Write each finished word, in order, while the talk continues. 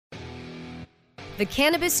The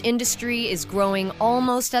cannabis industry is growing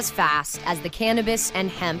almost as fast as the cannabis and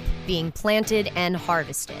hemp being planted and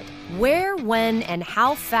harvested. Where, when, and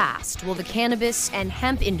how fast will the cannabis and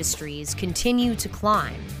hemp industries continue to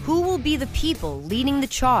climb? Who will be the people leading the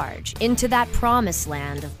charge into that promised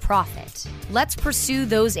land of profit? Let's pursue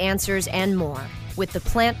those answers and more with the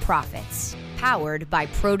Plant Profits, powered by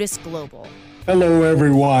Protus Global. Hello,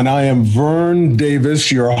 everyone. I am Vern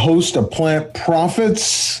Davis, your host of Plant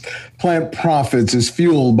Profits. Plant Profits is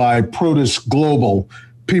fueled by Protus Global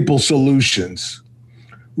People Solutions.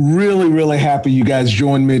 Really happy you guys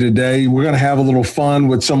joined me today. We're going to have a little fun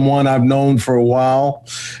with someone I've known for a while,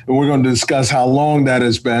 and we're going to discuss how long that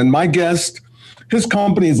has been. My guest, his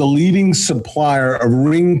company is a leading supplier of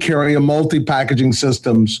ring carrier multi-packaging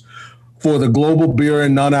systems for the global beer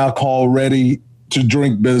and non-alcohol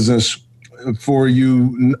ready-to-drink business. For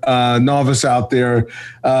you novice out there,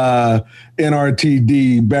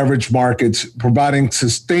 NRTD beverage markets, providing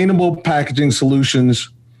sustainable packaging solutions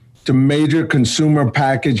to major consumer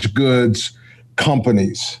packaged goods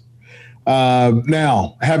companies.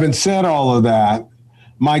 Now, having said all of that,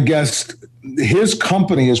 my guest, his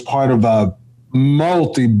company is part of a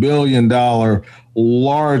multi-billion-dollar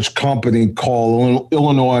large company called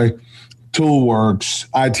Illinois Toolworks,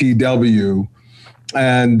 ITW.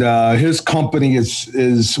 And his company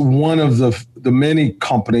is one of the many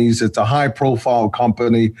companies. It's a high-profile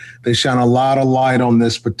company. They shine a lot of light on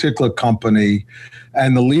this particular company.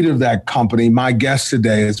 And the leader of that company, my guest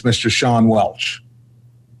today, is Mr. Sean Welch.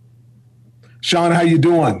 Sean, how you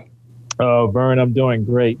doing? Oh, Vern, I'm doing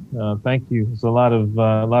great. Thank you. It's a lot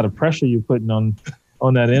of pressure you're putting on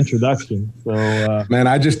that introduction. So, man,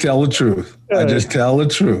 I just tell the truth. I just tell the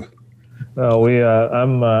truth.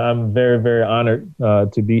 I'm very honored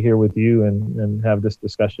to be here with you and have this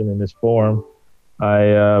discussion in this forum. I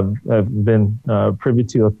have been privy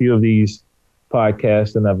to a few of these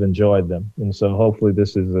podcasts and I've enjoyed them, and so hopefully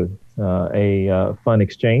this is a fun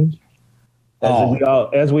exchange,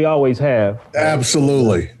 as we always have.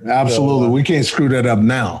 Absolutely. So, we can't screw that up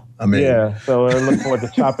now. I mean, yeah. So I look forward to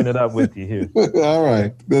chopping it up with you here. All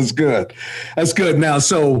right, that's good. Now,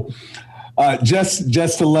 so.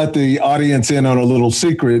 Just to let the audience in on a little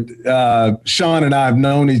secret, Sean and I have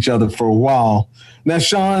known each other for a while. Now,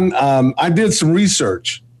 Sean, I did some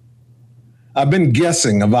research. I've been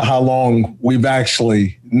guessing about how long we've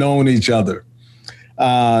actually known each other.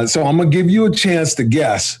 So I'm going to give you a chance to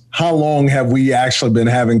guess how long have we actually been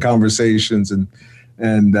having conversations and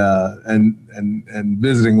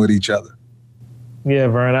visiting with each other. Yeah,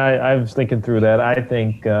 Vern, I was thinking through that. I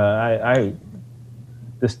think I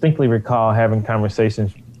distinctly recall having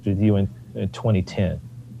conversations with you in 2010.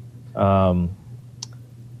 And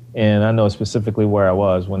I know specifically where I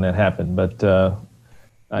was when that happened, but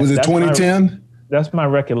was it 2010? That's my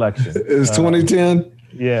recollection. It's 2010?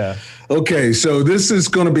 Yeah. Okay, so this is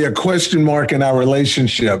going to be a question mark in our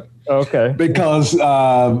relationship. Okay. Because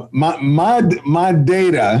my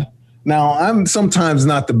data, now I'm sometimes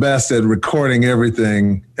not the best at recording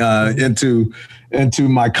everything into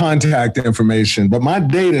my contact information, but my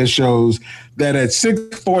data shows that at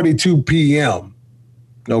 6:42 p.m.,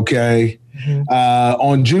 okay,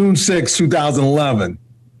 on June 6, 2011,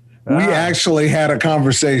 we actually had a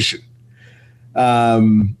conversation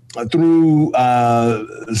through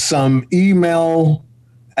some email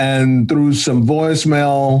and through some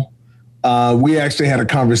voicemail. We actually had a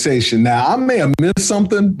conversation. Now, I may have missed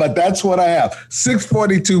something, but that's what I have.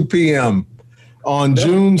 6:42 p.m. on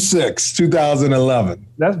June 6, 2011.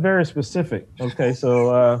 That's very specific. Okay,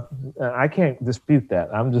 so I can't dispute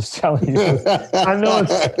that. I'm just telling you. I know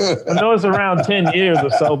it's around 10 years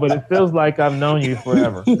or so, but it feels like I've known you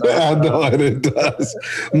forever. I know it does.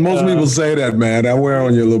 Most people say that, man. I wear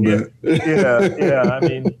on you a little bit. Yeah. I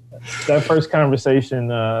mean, that first conversation,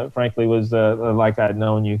 frankly, was like I'd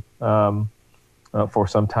known you for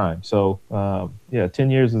some time. So,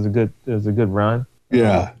 10 years is a good run.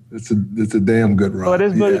 Yeah, it's a damn good run.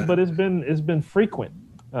 But it's been frequent.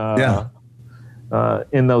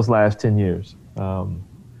 In those last 10 years.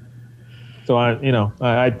 So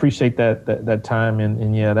I appreciate that time,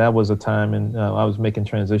 and that was a time, and I was making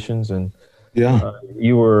transitions, and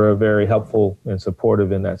you were very helpful and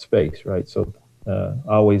supportive in that space, right? So I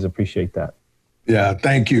always appreciate that. Yeah,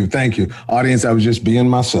 thank you. Audience, I was just being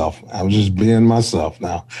myself. Now.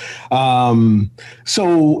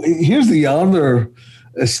 So here's the other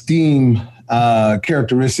esteem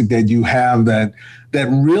characteristic that you have that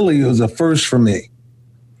really was a first for me,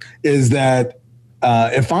 is that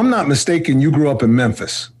if I'm not mistaken, you grew up in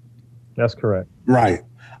Memphis. That's correct. Right.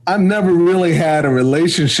 I've never really had a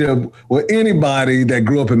relationship with anybody that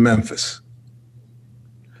grew up in Memphis.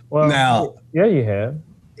 Well, Now, yeah, you have.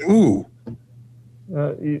 ooh,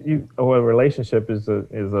 A relationship is a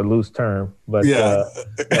loose term, but yeah,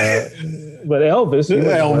 but Elvis,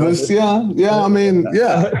 Elvis, yeah. I mean,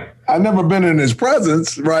 yeah. I've never been in his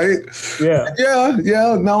presence, right?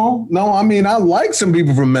 Yeah. No. I mean, I like some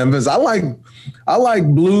people from Memphis. I like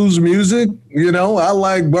blues music. I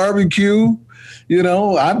like barbecue.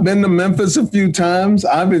 I've been to Memphis a few times.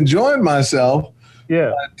 I've enjoyed myself.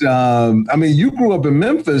 Yeah. But, I mean, you grew up in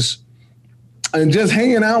Memphis, and just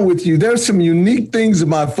hanging out with you, there's some unique things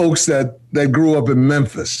about folks that grew up in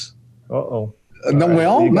Memphis. Uh-oh. No,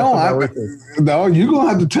 you're gonna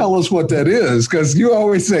have to tell us what that is, because you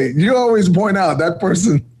always point out that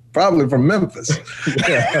person probably from Memphis.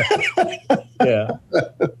 Yeah,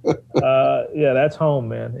 that's home,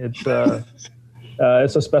 man.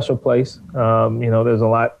 It's a special place. There's a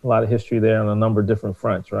lot of history there on a number of different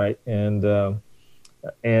fronts, right? And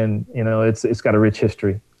it's got a rich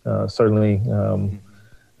history. Certainly,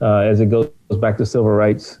 as it goes back to civil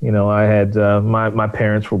rights, I had my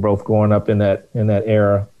parents were both growing up in that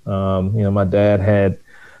era. My dad had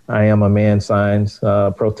 "I Am a Man" signs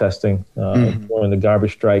protesting during the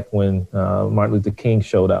garbage strike when Martin Luther King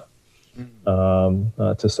showed up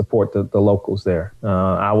to support the locals there.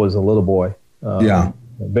 I was a little boy,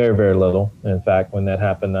 very, very little. In fact, when that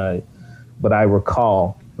happened, but I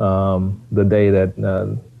recall the day that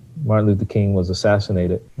Martin Luther King was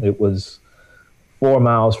assassinated. It was 4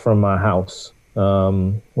 miles from my house,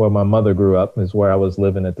 where my mother grew up, is where I was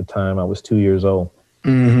living at the time. I was 2 years old.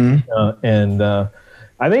 And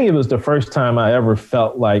I think it was the first time I ever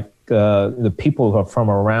felt like the people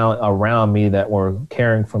from around me that were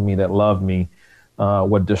caring for me, that loved me,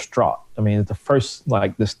 were distraught. I mean, it's the first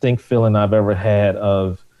distinct feeling I've ever had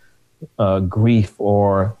of grief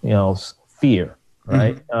or, fear.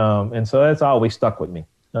 Right. And so that's always stuck with me.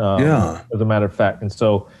 As a matter of fact. And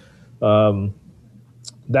so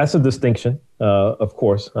that's a distinction, of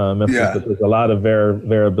course. Memphis, but there's a lot of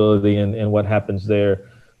variability in what happens there.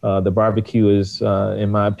 The barbecue is,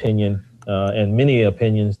 in my opinion, and many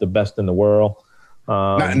opinions, the best in the world.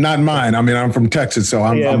 Not mine. I mean, I'm from Texas, so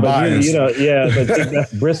I'm biased. But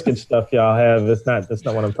that's brisket stuff y'all have. That's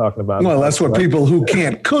not what I'm talking about. Well, that's what people who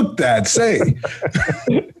can't cook that say.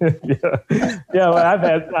 Well,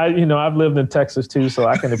 I've lived in Texas too, so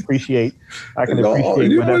I can appreciate.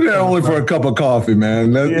 You went there only for a cup of coffee,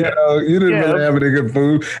 man. You didn't really have any good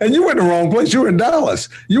food, and you were in the wrong place. You were in Dallas.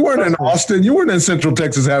 You weren't in Austin. You weren't in Central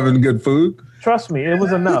Texas having good food. Trust me, it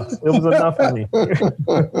was enough. It was enough for me.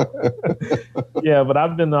 But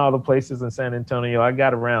I've been to all the places in San Antonio. I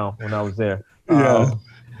got around when I was there.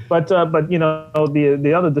 But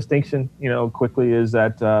the other distinction, quickly, is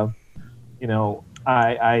that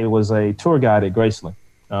I was a tour guide at Graceland.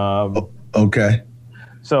 Okay.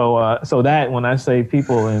 So that, when I say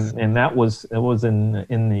people, and it was in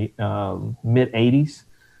the mid '80s.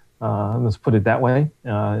 Let's put it that way.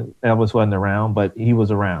 Elvis wasn't around, but he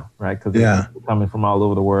was around, right? Because coming from all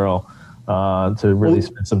over the world to really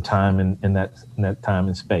spend some time in that time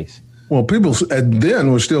and space. Well, people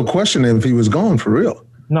then were still questioning if he was gone for real.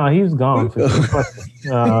 No, he was gone for sure.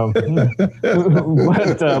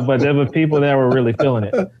 But there were people that were really feeling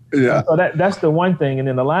it. Yeah. So that's the one thing. And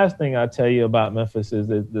then the last thing I'll tell you about Memphis is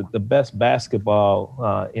that the best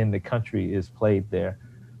basketball in the country is played there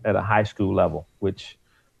at a high school level, which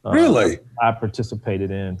really I participated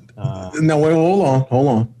in. No, wait, hold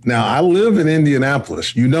on. Now, I live in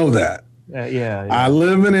Indianapolis. You know that. Yeah. I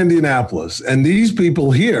live in Indianapolis. And these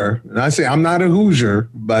people here, and I say I'm not a Hoosier,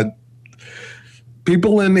 but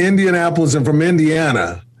people in Indianapolis and from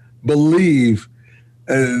Indiana believe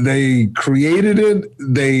they created it,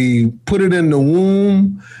 they put it in the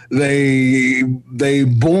womb, they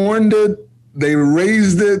borned it, they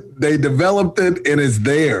raised it, they developed it, and it's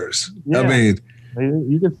theirs. Yeah. I mean,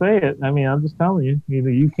 you can say it. I mean, I'm just telling you.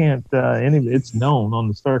 You can't. It's known on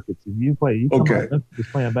the circuits. If you come out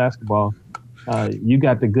just playing basketball, you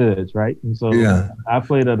got the goods, right? And so I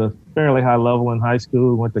played at a fairly high level in high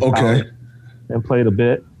school. Went to college and played a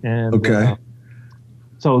bit. And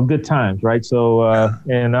so good times, right? So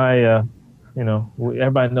and I,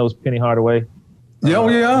 everybody knows Penny Hardaway.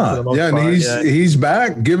 And he's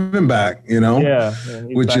back, giving back,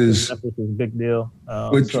 which is a big deal.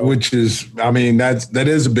 Which is, I mean, that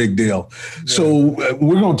is a big deal. Yeah. So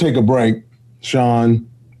we're going to take a break, Sean.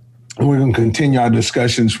 We're going to continue our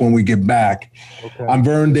discussions when we get back. Okay. I'm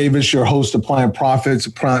Vern Davis, your host of Plant Profits.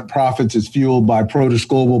 Plant Profits is fueled by Produce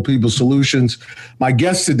Global People Solutions. My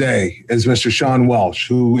guest today is Mr. Sean Welsh,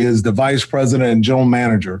 who is the Vice President and General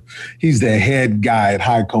Manager. He's the head guy at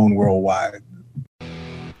High Cone Worldwide.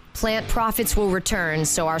 Plant Profits will return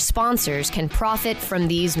so our sponsors can profit from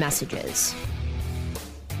these messages.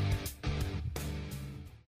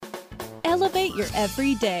 Elevate your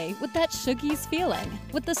every day with that Shoogies feeling,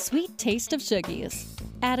 with the sweet taste of Shoogies.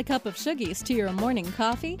 Add a cup of Shoogies to your morning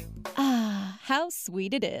coffee. Ah, how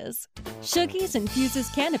sweet it is. Shoogies infuses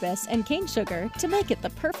cannabis and cane sugar to make it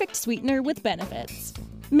the perfect sweetener with benefits.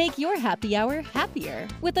 Make your happy hour happier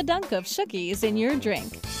with a dunk of Shoogies in your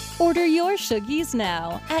drink. Order your Shoogies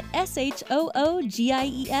now at shoogies.com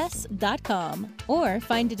or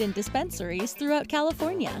find it in dispensaries throughout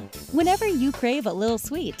California. Whenever you crave a little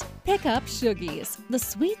sweet, pick up Shoogies, the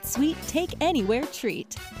sweet, sweet take anywhere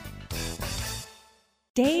treat.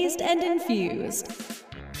 Dazed and Infused.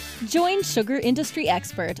 Join sugar industry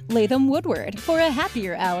expert Latham Woodward for a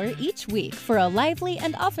happier hour each week for a lively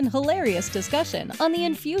and often hilarious discussion on the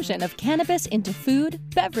infusion of cannabis into food,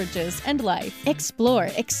 beverages, and life.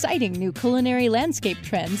 Explore exciting new culinary landscape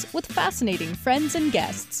trends with fascinating friends and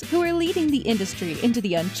guests who are leading the industry into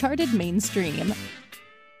the uncharted mainstream.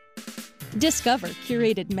 Discover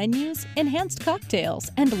curated menus, enhanced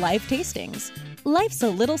cocktails, and live tastings. Life's a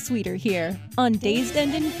little sweeter here on Dazed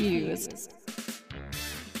and Infused.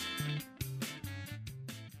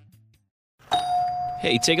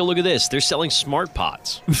 Hey, take a look at this. They're selling smart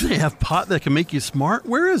pots. They have pot that can make you smart?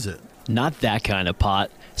 Where is it? Not that kind of pot.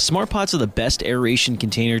 Smart pots are the best aeration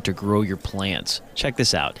container to grow your plants. Check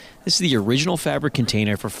this out. This is the original fabric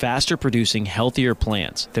container for faster producing, healthier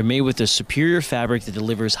plants. They're made with a superior fabric that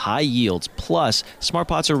delivers high yields. Plus, smart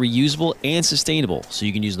pots are reusable and sustainable, so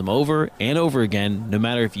you can use them over and over again, no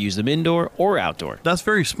matter if you use them indoor or outdoor. That's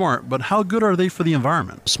very smart, but how good are they for the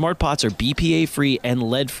environment? Smart pots are BPA-free and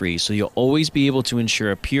lead-free, so you'll always be able to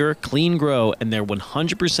ensure a pure, clean grow, and they're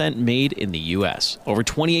 100% made in the U.S. Over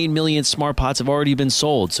 28 million smart pots have already been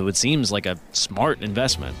sold, so it seems like a smart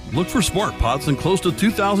investment. Look for smart pots in close to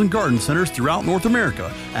 2,000 garden centers throughout North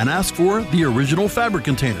America and ask for the original fabric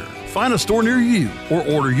container. Find a store near you or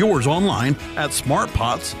order yours online at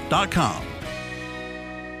smartpots.com.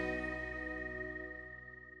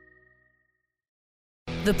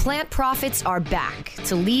 The Plant Profits are back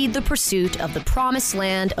to lead the pursuit of the promised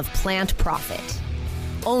land of plant profit.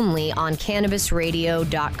 Only on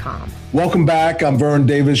CannabisRadio.com. Welcome back. I'm Vern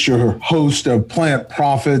Davis, your host of Plant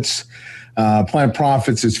Profits. Plant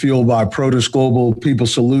Profits is fueled by Produce Global People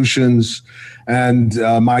Solutions. And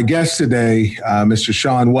my guest today, Mr.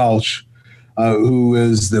 Sean Welch, who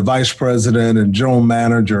is the Vice President and General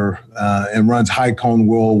Manager and runs Hi-Cone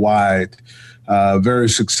Worldwide, very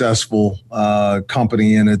successful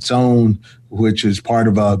company in its own, which is part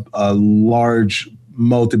of a large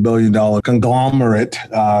multi-billion-dollar conglomerate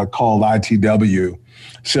called ITW.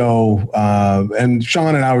 So, and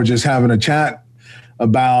Sean and I were just having a chat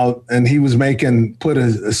about, and he was put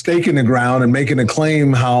a stake in the ground and making a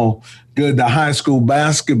claim how good the high school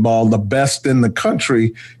basketball, the best in the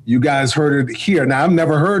country. You guys heard it here. Now, I've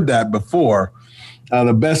never heard that before.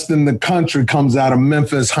 The best in the country comes out of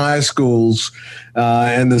Memphis high schools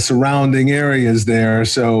and the surrounding areas there.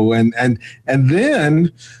 So, and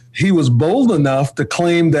then he was bold enough to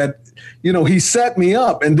claim that, he set me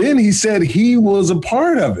up, and then he said he was a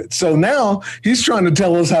part of it. So now he's trying to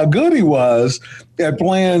tell us how good he was at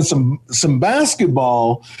playing some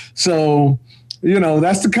basketball. So,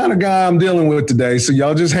 that's the kind of guy I'm dealing with today. So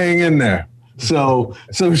y'all just hang in there. So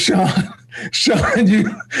Sean,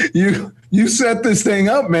 you set this thing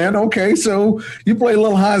up, man. Okay, so you play a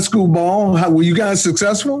little high school ball. How were you guys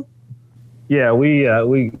successful? Yeah, we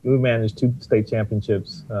managed 2 state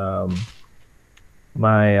championships.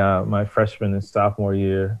 My freshman and sophomore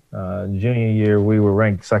year, junior year, we were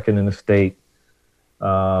ranked second in the state.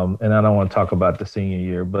 And I don't want to talk about the senior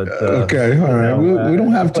year, but okay, all right, we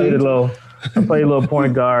don't have to. I played a little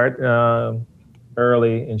point guard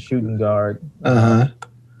early and shooting guard. I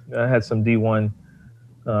had some D1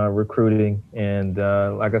 recruiting, and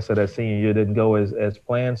like I said, that senior year didn't go as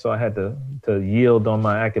planned, so I had to yield on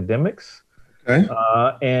my academics. Okay.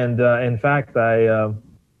 And in fact, I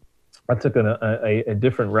took a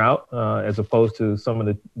different route as opposed to some of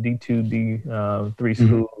the D2, D3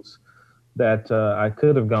 schools that I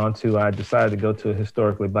could have gone to. I decided to go to a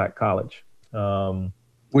historically black college.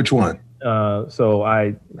 Which one? So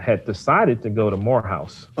I had decided to go to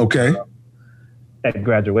Morehouse. Okay. At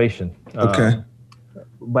graduation. Okay.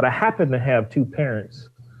 But I happened to have 2 parents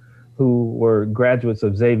who were graduates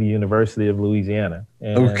of Xavier University of Louisiana.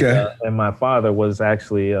 And, okay. And my father was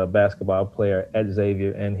actually a basketball player at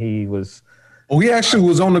Xavier, and he was. Oh, he actually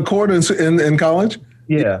was on the court in college?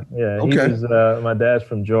 Yeah. Okay. He was, my dad's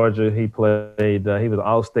from Georgia. He played, he was an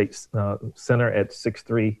all-state center at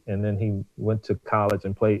 6'3", and then he went to college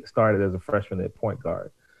and started as a freshman at point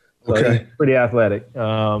guard. So Okay. he's pretty athletic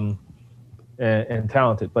and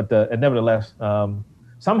talented. But nevertheless,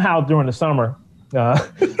 somehow during the summer,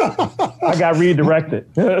 I got redirected.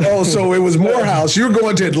 Oh, so it was Morehouse. You're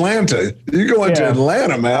going to Atlanta. You're going to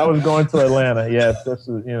Atlanta, man. I was going to Atlanta. Yes, this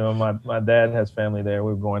is, my dad has family there.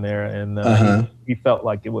 We were going there, and he felt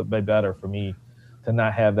like it would be better for me to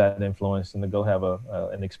not have that influence and to go have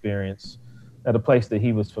an experience at a place that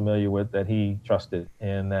he was familiar with, that he trusted,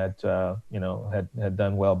 and that had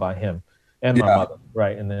done well by him and my mother,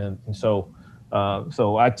 right? And so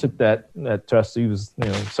I took that trust. He was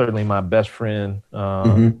certainly my best friend,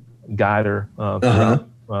 guider throughout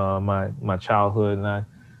my childhood, and I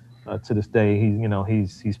to this day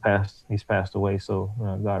he's passed away. So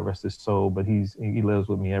God rest his soul, but he lives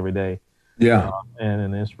with me every day. Yeah, and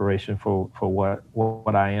an inspiration for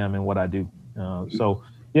what I am and what I do. So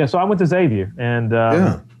I went to Xavier and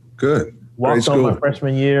good. Walked on my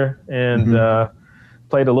freshman year and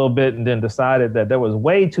played a little bit, and then decided that there was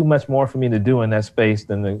way too much more for me to do in that space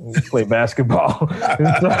than to play basketball.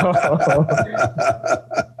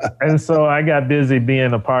 And so I got busy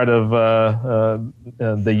being a part of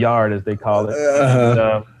the yard, as they call it.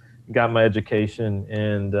 And, got my education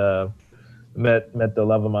and met the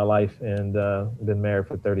love of my life, and been married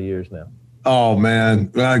for 30 years now. Oh man,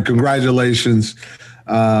 congratulations.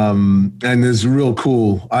 And it's real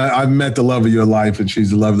cool. I've met the love of your life, and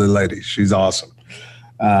she's a lovely lady. She's awesome.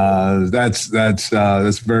 That's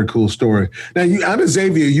a very cool story. Now, out of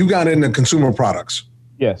Xavier, you got into consumer products.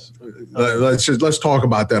 Yes. Let's talk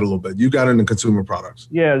about that a little bit. You got into consumer products.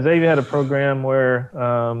 Yeah, Xavier had a program where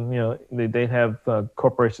they'd have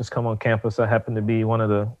corporations come on campus. I happened to be one of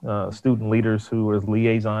the student leaders who was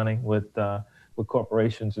liaisoning with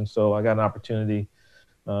corporations, and so I got an opportunity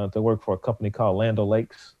to work for a company called Land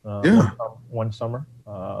O'Lakes one summer.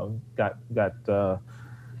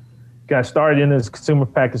 Got started in as consumer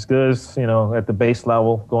packaged goods, at the base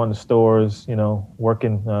level, going to stores,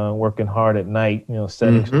 working hard at night,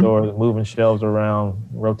 setting stores, moving shelves around,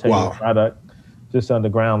 rotating product, just on the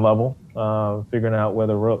ground level, figuring out where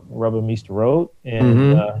the rubber meets the road.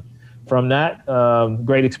 And from that,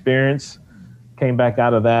 great experience. Came back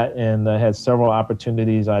out of that and had several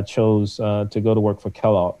opportunities. I chose to go to work for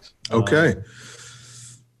Kellogg's. Okay.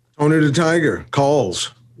 Tony the Tiger,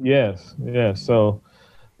 calls. Yes. So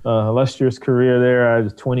illustrious career there. I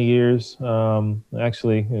was 20 years.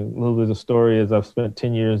 Actually, a little bit of the story is I've spent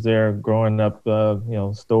 10 years there growing up,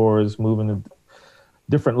 stores, moving to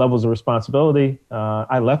different levels of responsibility.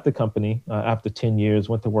 I left the company after 10 years,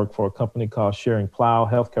 went to work for a company called Schering-Plough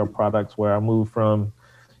Healthcare Products, where I moved from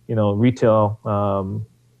retail,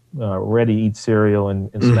 ready-eat cereal and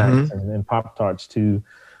snacks and Pop-Tarts to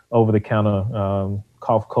over-the-counter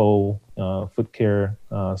cough, cold, foot care,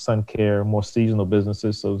 sun care, more seasonal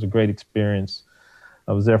businesses. So it was a great experience.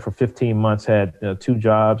 I was there for 15 months, had 2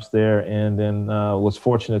 jobs there, and then was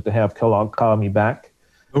fortunate to have Kellogg call me back.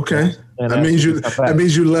 Okay. That means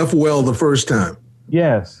you left well the first time.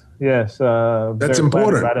 Yes. That's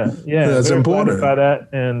important. That's important. By that,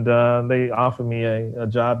 and they offered me a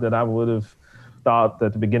job that I would have thought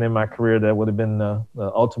at the beginning of my career that would have been the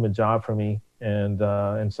ultimate job for me, and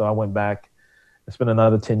so I went back. I spent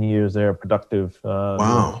another 10 years there, productive.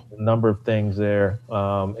 A number of things there,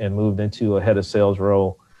 and moved into a head of sales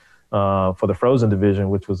role for the frozen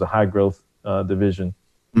division, which was a high growth division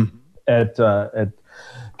at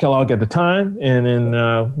Kellogg at the time. And then,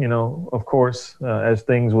 of course, as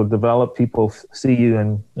things would develop, people see you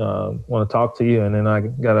and want to talk to you. And then I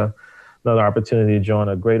got another opportunity to join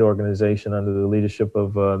a great organization under the leadership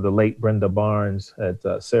of the late Brenda Barnes at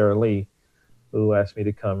Sara Lee, who asked me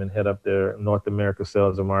to come and head up their North America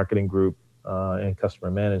Sales and Marketing Group and customer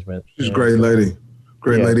management. She's a great lady.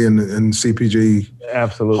 Great lady in CPG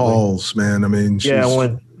halls, man. I mean,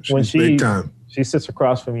 she's big time. She sits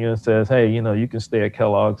across from you and says, hey, you can stay at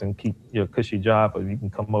Kellogg's and keep your cushy job, but you can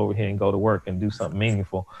come over here and go to work and do something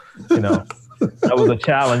meaningful. That was a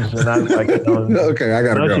challenge. And I was like, okay, I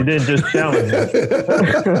got to go. She didn't just challenge me.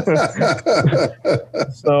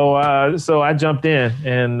 So I jumped in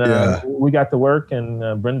and we got to work,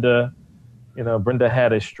 and Brenda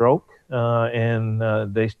had a stroke. And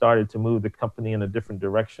they started to move the company in a different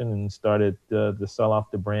direction and started to sell off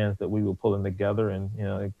the brands that we were pulling together, and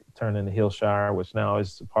it turned into Hillshire, which now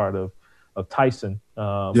is a part of Tyson.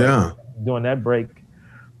 During that break,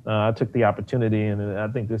 I took the opportunity, and I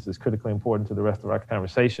think this is critically important to the rest of our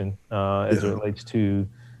conversation as it relates to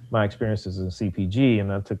my experiences in CPG.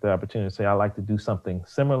 And I took the opportunity to say I'd like to do something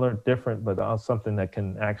similar, different, but something that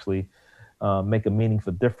can actually make a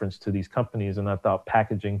meaningful difference to these companies. And I thought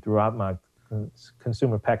packaging throughout my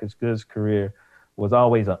consumer packaged goods career was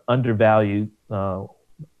always an undervalued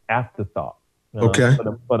afterthought. Okay.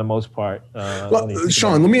 For the most part.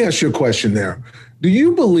 Sean, let me ask you a question there. Do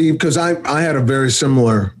you believe, because I had a very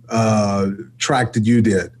similar track that you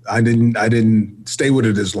did. I didn't stay with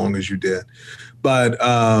it as long as you did. But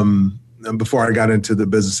before I got into the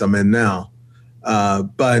business I'm in now.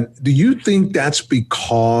 But do you think that's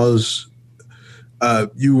because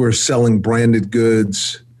you were selling branded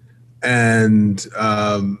goods and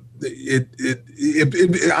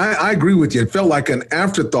I agree with you. It felt like an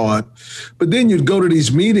afterthought, but then you'd go to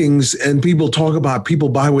these meetings and people talk about people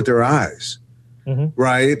buy with their eyes,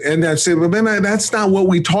 right? And that's it. But man, that's not what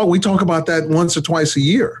we talk. We talk about that once or twice a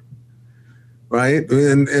year, right?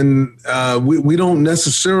 And we don't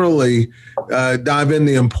necessarily dive in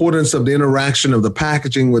the importance of the interaction of the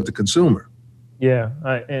packaging with the consumer. Yeah,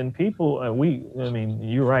 and people,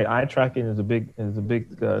 you're right. Eye tracking is a big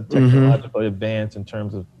technological advance in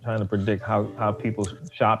terms of trying to predict how people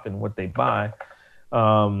shop and what they buy.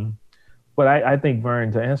 But I think,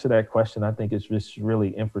 Vern, to answer that question, I think it's just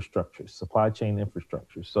really infrastructure, supply chain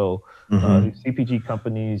infrastructure. So CPG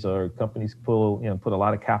companies or companies put a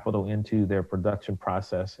lot of capital into their production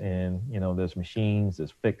process, and there's machines,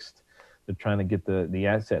 there's fixed. They're trying to get the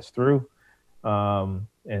assets through.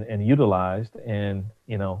 And utilized, and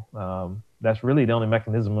that's really the only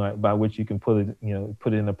mechanism by which you can put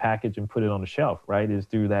it in a package and put it on the shelf, right? Is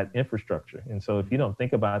through that infrastructure. And so if you don't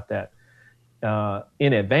think about that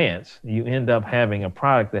in advance, you end up having a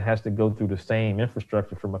product that has to go through the same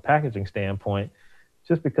infrastructure from a packaging standpoint,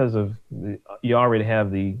 just because of you already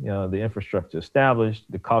have the infrastructure established,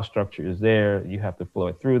 the cost structure is there, you have to flow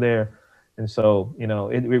it through there. And so,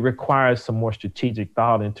 it requires some more strategic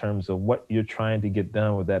thought in terms of what you're trying to get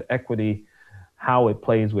done with that equity, how it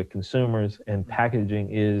plays with consumers, and packaging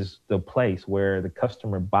is the place where the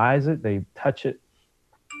customer buys it, they touch it,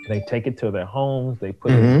 they take it to their homes, they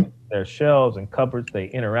put it in their shelves and cupboards, they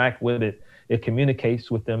interact with it, it communicates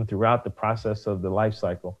with them throughout the process of the life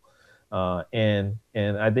cycle. And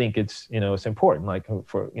I think it's important. Like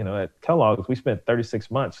at Kellogg's, we spent 36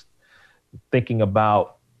 months thinking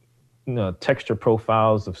about texture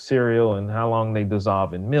profiles of cereal and how long they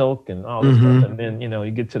dissolve in milk and all this stuff. And then,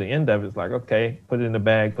 you get to the end of it, it's like, okay, put it in the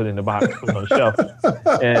bag, put it in the box, put it on the shelf.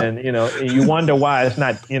 And, you wonder why it's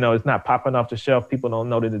not popping off the shelf. People don't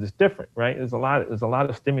know that it's different, right? There's a lot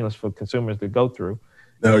of stimulus for consumers to go through.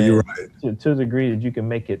 No, and you're right. To the degree that you can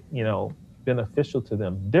make it, beneficial to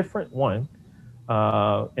them. Different, one,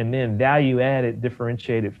 and then value added,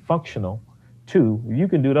 differentiated, functional, two. If you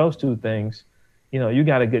can do those two things, you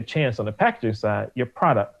got a good chance on the packaging side. Your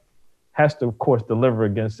product has to, of course, deliver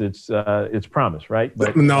against its promise, right?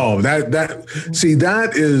 But no, that's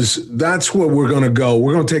where we're going to go.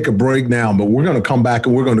 We're going to take a break now, but we're going to come back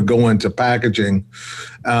and we're going to go into packaging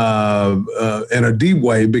in a deep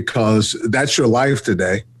way, because that's your life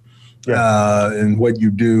today, and what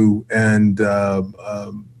you do. And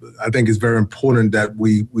I think it's very important that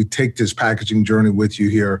we take this packaging journey with you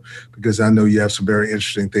here, because I know you have some very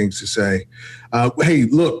interesting things to say. Hey,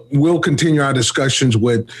 look, we'll continue our discussions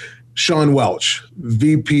with Sean Welch,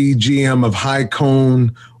 VP GM of High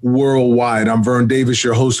Cone Worldwide. I'm Vern Davis,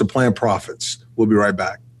 your host of Plant Profits. We'll be right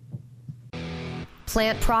back.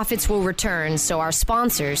 Plant Profits will return so our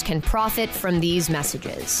sponsors can profit from these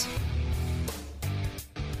messages.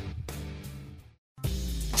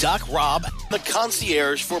 Doc Rob, the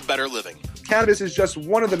concierge for better living. Cannabis is just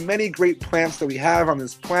one of the many great plants that we have on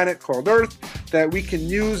this planet called Earth that we can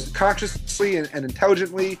use consciously and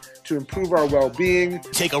intelligently to improve our well-being.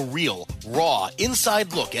 Take a real, raw,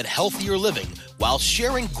 inside look at healthier living while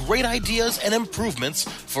sharing great ideas and improvements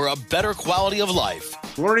for a better quality of life.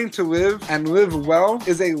 Learning to live and live well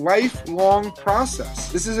is a lifelong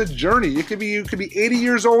process. This is a journey. You could be 80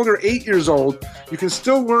 years old or 8 years old. You can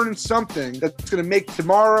still learn something that's going to make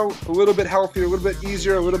tomorrow a little bit healthier, a little bit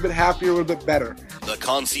easier, a little bit happier, a little bit better. The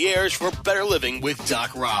Concierge for Better Living with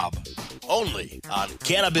Doc Rob. Only on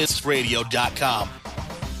CannabisRadio.com.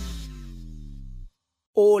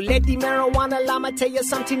 Oh, let the marijuana llama tell you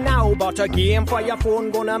something now about a game for your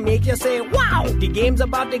phone gonna make you say, wow! The game's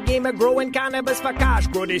about the game of growing cannabis for cash.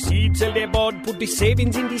 Grow the seed, sell the bud, put the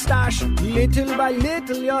savings in the stash. Little by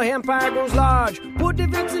little, your empire grows large. Put the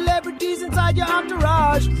big celebrities inside your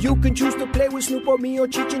entourage. You can choose to play with Snoop or me or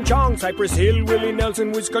Cheech and Chong, Cypress Hill, Willie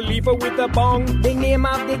Nelson, Wiz Khalifa with a bong. The name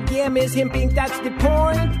of the game is Hemp Inc., that's the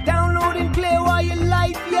point. Download and play while you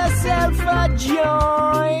light yourself a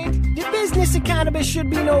joint. The business of cannabis should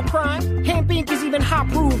be no crime. Hemp Inc. is even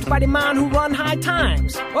hot-proofed by the man who run High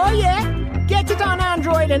Times. Oh yeah? Get it on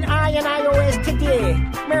Android and iOS today.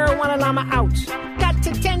 Marijuana llama out. Got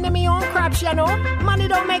to tend to me own crops, you know. Money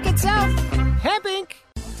don't make itself. Hemp Inc.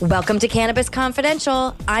 Welcome to Cannabis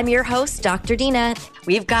Confidential. I'm your host, Dr. Dina.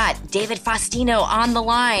 We've got David Faustino on the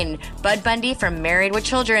line, Bud Bundy from Married with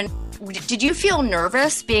Children. Did you feel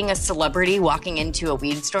nervous being a celebrity walking into a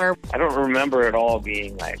weed store? I don't remember at all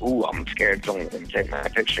being like, ooh, I'm scared someone's going to take my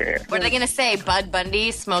picture here. What are they going to say? Bud Bundy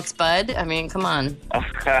smokes bud? I mean, come on.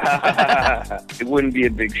 It wouldn't be a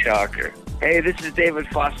big shocker. Hey, this is David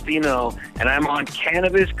Faustino, and I'm on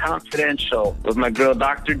Cannabis Confidential with my girl,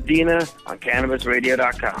 Dr. Dina, on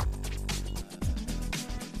CannabisRadio.com.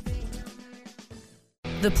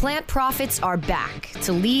 The Plant Prophets are back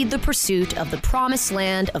to lead the pursuit of the promised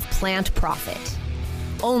land of plant profit.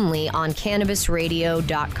 Only on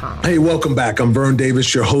CannabisRadio.com. Hey, welcome back. I'm Vern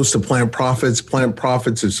Davis, your host of Plant Profits. Plant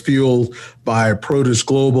Profits is fueled by Produce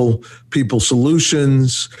Global People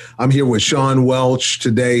Solutions. I'm here with Sean Welch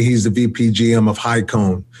today. He's the VP GM of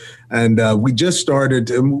Hi-Cone. And we just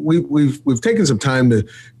started, and we've taken some time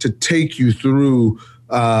to take you through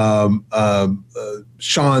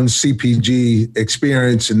Sean's CPG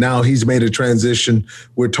experience, and now he's made a transition.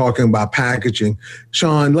 We're talking about packaging.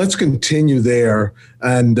 Sean, let's continue there,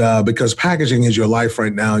 and because packaging is your life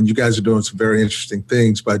right now, and you guys are doing some very interesting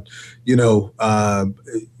things. But you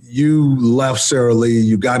left Sara Lee,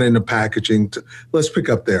 you got into packaging. Let's pick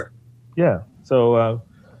up there. Yeah. So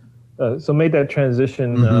made that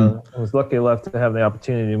transition. I was lucky enough to have the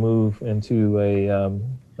opportunity to move into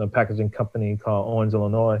a packaging company called Owens,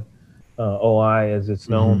 Illinois, OI as it's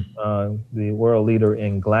known, the world leader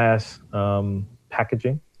in glass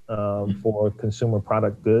packaging for consumer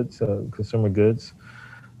product goods, consumer goods.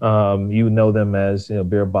 You know them as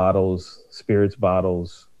beer bottles, spirits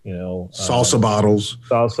bottles, salsa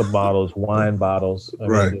bottles, wine bottles.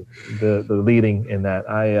 Right. The leading in that.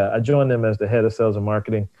 I joined them as the head of sales and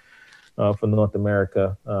marketing for North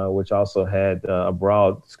America, which also had a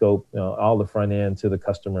broad scope, all the front end to the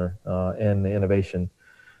customer and the innovation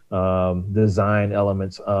design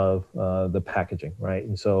elements of the packaging, right?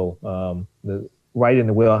 And so right in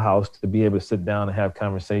the wheelhouse to be able to sit down and have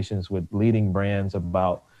conversations with leading brands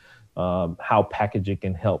about how packaging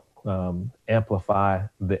can help amplify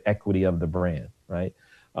the equity of the brand, right?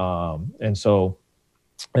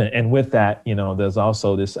 And with that, there's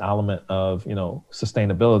also this element of,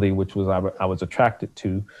 sustainability, which was I was attracted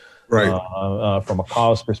to, right, from a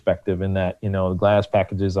cause perspective, in that, the glass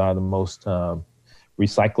packages are the most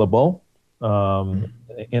recyclable,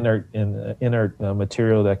 inert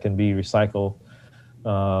material that can be recycled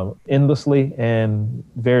endlessly and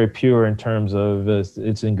very pure in terms of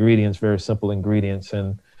its ingredients, very simple ingredients,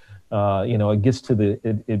 and it gets to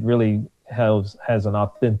it really has an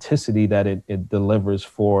authenticity that it delivers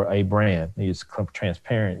for a brand. It's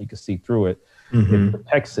transparent. You can see through it. It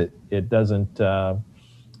protects it. It doesn't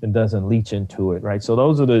leach into it, right? So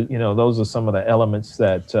those are some of the elements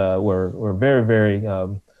that were very, very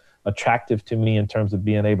attractive to me in terms of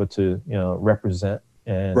being able to represent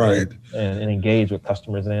and engage with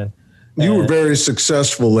customers. You were very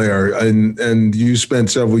successful there, and you spent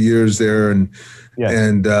several years there, and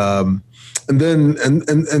then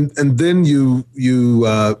you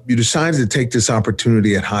decided to take this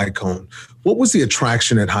opportunity at Hi-Cone. What was the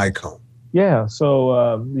attraction at Hi-Cone? Yeah,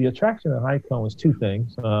 so the attraction at Hi-Cone was two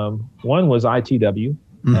things. One was ITW.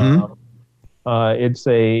 It's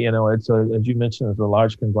as you mentioned, it's a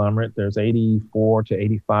large conglomerate. There's 84 to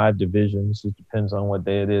 85 divisions. It depends on what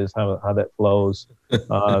day it is, how that flows.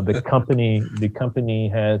 The company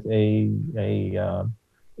has a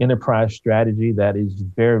enterprise strategy that is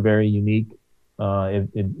very, very unique.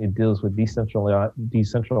 It deals with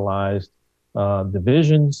decentralized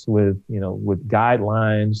divisions with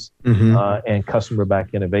guidelines and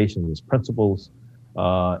customer-backed innovations as principles,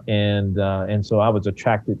 and so I was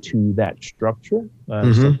attracted to that structure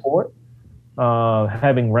support.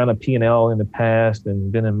 Having run a P&L in the past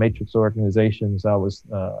and been in matrix organizations, I was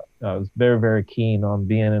very, very keen on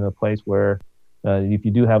being in a place where if you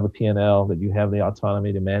do have a P&L, that you have the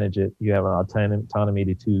autonomy to manage it, you have an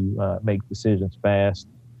autonomy to make decisions fast,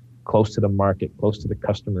 close to the market, close to the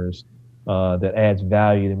customers, that adds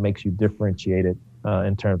value, that makes you differentiated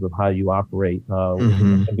in terms of how you operate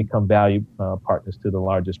and become value partners to the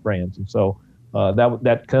largest brands. And so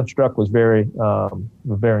that construct was very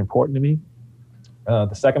important to me.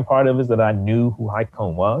 The second part of it is that I knew who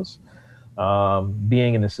Hi-Cone was.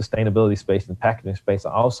 Being in the sustainability space and packaging space,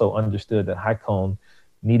 I also understood that Hi-Cone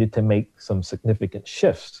needed to make some significant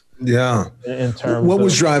shifts. Yeah. In terms what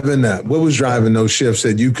was driving that? What was driving those shifts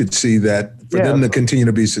that you could see that for them to continue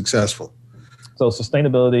to be successful? So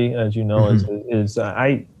sustainability, as you know, is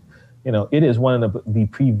it is one of the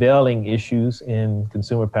prevailing issues in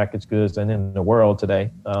consumer packaged goods and in the world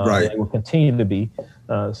today. Right. And it will continue to be.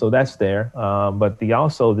 So that's there. But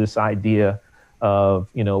also this idea of,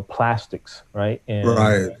 plastics, right? And,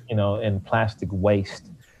 Right. And plastic waste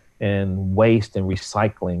and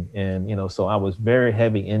recycling. And, so I was very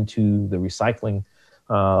heavy into the recycling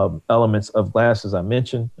elements of glass, as I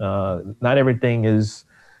mentioned. Not everything is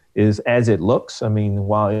as it looks. I mean,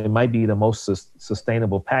 while it might be the most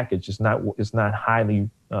sustainable package, it's not highly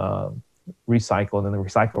recycled, and the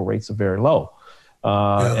recycle rates are very low.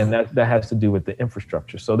 And that has to do with the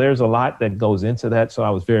infrastructure. So there's a lot that goes into that. So I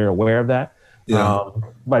was very aware of that. Yeah.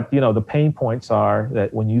 But the pain points are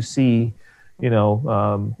that when you see,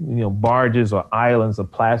 barges or islands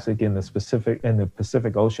of plastic in the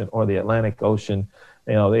Pacific Ocean or the Atlantic Ocean,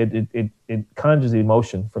 it conjures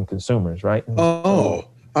emotion from consumers, right?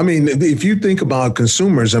 I mean, if you think about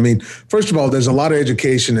consumers, I mean, first of all, there's a lot of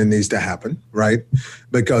education that needs to happen, right?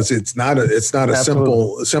 Because it's not a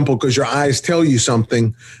simple, because your eyes tell you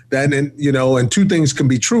something that, and two things can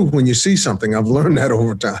be true when you see something. I've learned that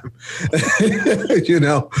over time,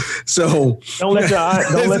 so. Don't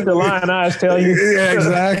let the lion eyes tell you. Yeah,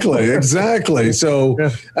 exactly. So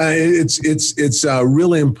it's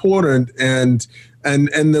really important. And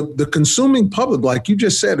the consuming public, like you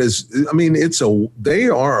just said, they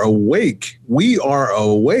are awake. We are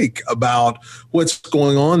awake about what's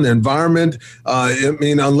going on in the environment.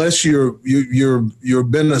 Unless you've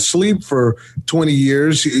been asleep for 20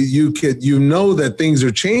 years, you know that things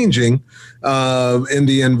are changing in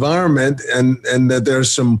the environment, and that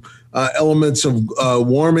there's some elements of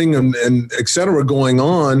warming and et cetera going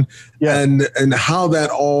on. Yeah. And how that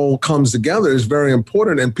all comes together is very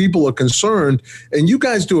important, and people are concerned, and you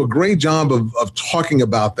guys do a great job of talking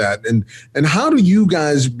about that. And how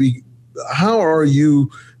are you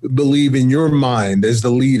believe in your mind as the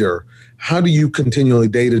leader, how do you continually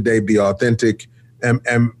day to day be authentic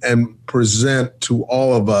and present to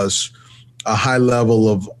all of us a high level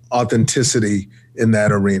of authenticity in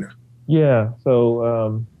that arena? Yeah.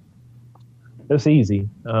 So, it's easy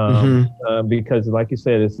because, like you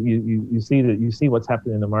said, it's you see what's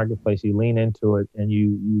happening in the marketplace. You lean into it, and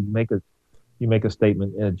you make a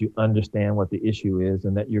statement that you understand what the issue is,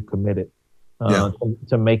 and that you're committed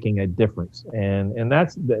to making a difference. And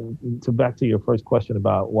that's back to your first question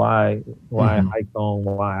about why HighCone,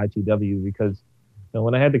 why ITW, because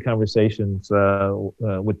when I had the conversations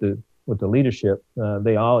with the leadership,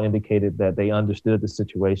 they all indicated that they understood the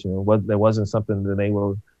situation, and there wasn't something that they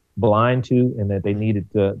were blind to, and that they needed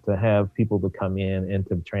to have people to come in and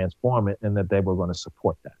to transform it, and that they were going to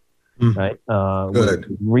support that, right? With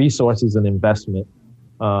resources and investment,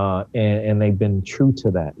 and they've been true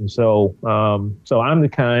to that. And so I'm the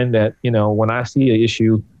kind that, when I see an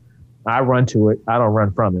issue, I run to it. I don't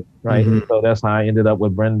run from it, right? And so that's how I ended up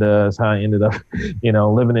with Brenda. That's how I ended up,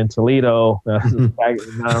 living in Toledo,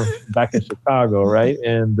 back in Chicago, right?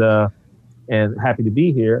 And happy to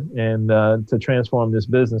be here and to transform this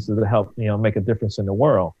business and to help, make a difference in the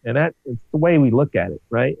world. And that is the way we look at it,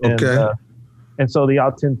 right? Okay. And so the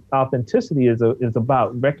authenticity is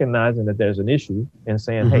about recognizing that there's an issue and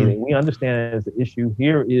saying, hey, we understand there's an issue.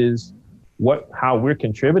 Here is how we're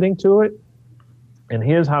contributing to it, and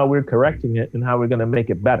here's how we're correcting it and how we're going to make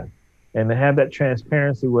it better. And to have that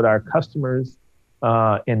transparency with our customers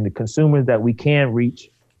and the consumers that we can reach.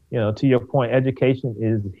 To your point, education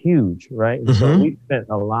is huge, right? And so we spent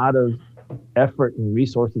a lot of effort and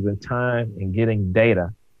resources and time in getting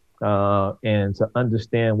data and to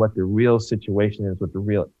understand what the real situation is, what the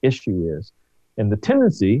real issue is. And the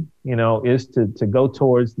tendency, is to go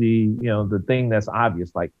towards the thing that's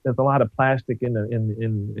obvious. Like there's a lot of plastic in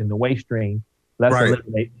the waste stream.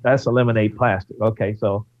 Let's eliminate plastic. Okay,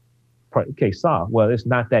 solved. Well, it's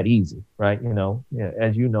not that easy, right?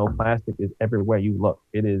 As you know, plastic is everywhere you look.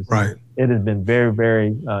 It is. Right. It has been very,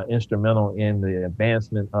 very instrumental in the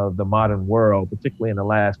advancement of the modern world, particularly in the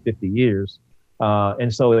last 50 years.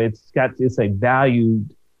 And so it's a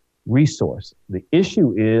valued resource. The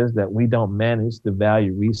issue is that we don't manage the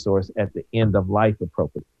value resource at the end of life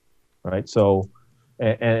appropriately, right? So,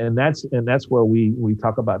 and that's where we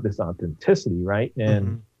talk about this authenticity, right?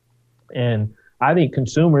 And I think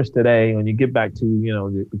consumers today, when you get back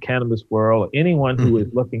to, the cannabis world, or anyone who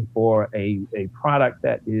is looking for a product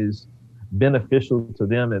that is beneficial to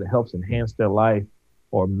them, that helps enhance their life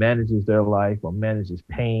or manages their life or manages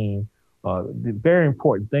pain, the very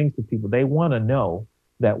important things to people, they want to know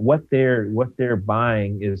that what they're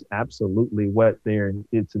buying is absolutely what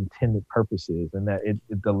its intended purpose is, and that it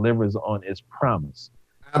delivers on its promise.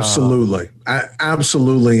 Absolutely.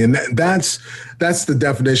 Absolutely. And that's the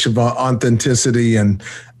definition of authenticity. And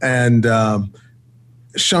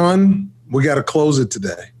Sean, we got to close it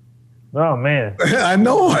today. Oh, man. I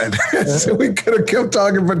know it. So we could have kept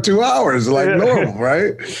talking for 2 hours like normal,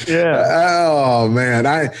 right? Yeah. Oh, man.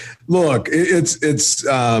 It's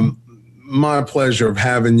my pleasure of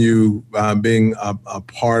having you being a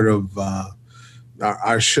part of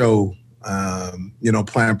our show,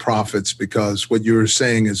 Plant Profits, because what you were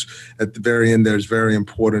saying is at the very end there is very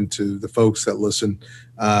important to the folks that listen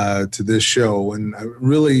to this show. And I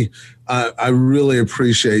really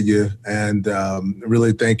appreciate you and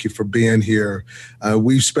really thank you for being here.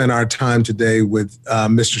 We've spent our time today with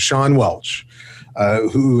Mr. Sean Welch,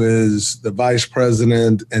 who is the Vice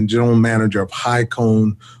President and General Manager of High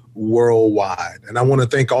Cone Worldwide. And I want to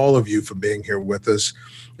thank all of you for being here with us.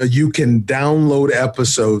 You can download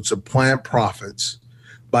episodes of Plant Profits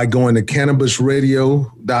by going to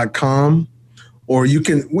cannabisradio.com, or you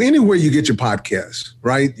can, anywhere you get your podcasts,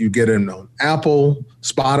 right? You get them on Apple,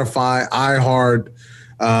 Spotify, iHeart,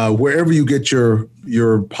 wherever you get your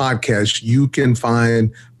podcasts, you can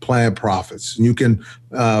find Plant Profits. You can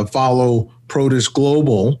follow Produce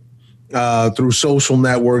Global through social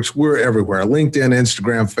networks. We're everywhere: LinkedIn,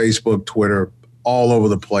 Instagram, Facebook, Twitter, all over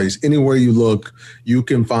the place. Anywhere you look, you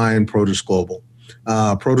can find Produce Global.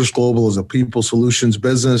 Produce Global is a people solutions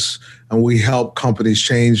business, and we help companies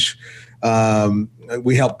change.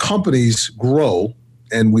 We help companies grow,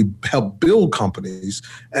 and we help build companies.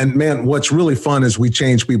 And man, what's really fun is we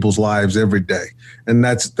change people's lives every day, and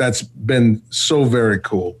that's been so very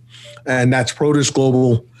cool. And that's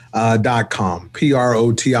ProduceGlobal.com,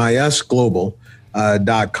 PROTIS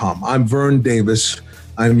Global.com. I'm Vern Davis.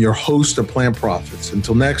 I'm your host of Plant Profits.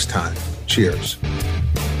 Until next time, cheers.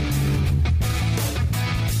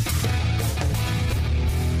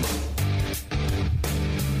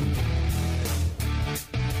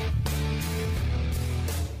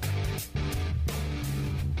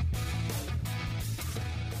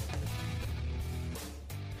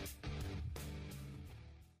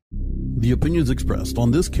 The opinions expressed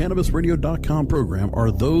on this CannabisRadio.com program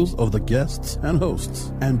are those of the guests and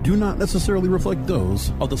hosts and do not necessarily reflect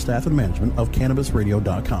those of the staff and management of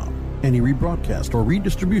CannabisRadio.com. Any rebroadcast or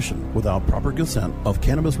redistribution without proper consent of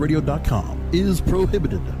CannabisRadio.com is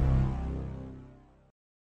prohibited.